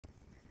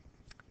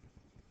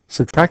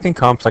Subtracting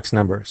complex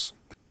numbers.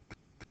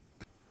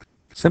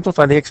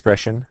 Simplify the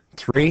expression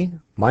 3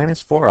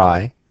 minus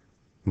 4i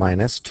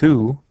minus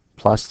 2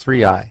 plus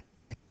 3i.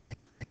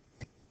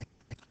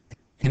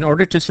 In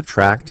order to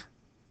subtract,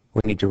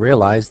 we need to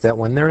realize that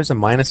when there is a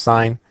minus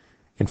sign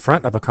in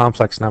front of a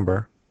complex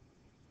number,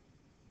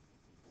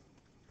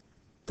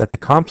 that the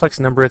complex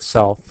number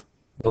itself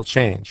will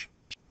change.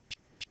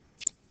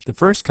 The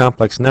first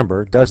complex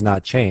number does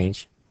not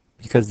change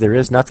because there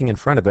is nothing in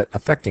front of it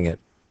affecting it.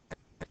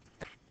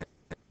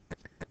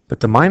 But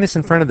the minus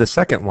in front of the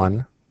second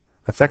one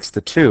affects the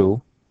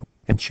 2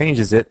 and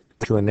changes it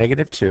to a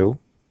negative 2,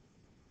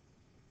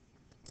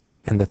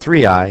 and the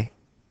 3i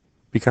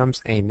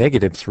becomes a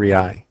negative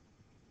 3i.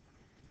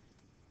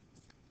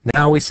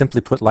 Now we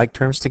simply put like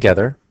terms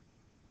together.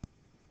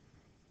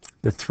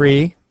 The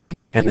 3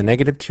 and the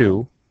negative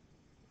 2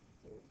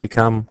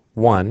 become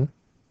 1,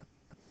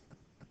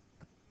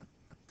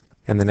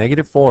 and the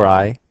negative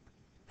 4i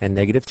and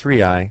negative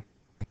 3i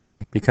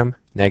become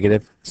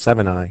negative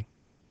 7i.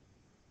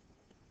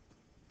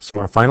 So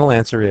our final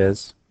answer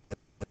is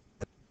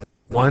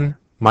 1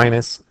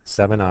 minus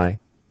 7i.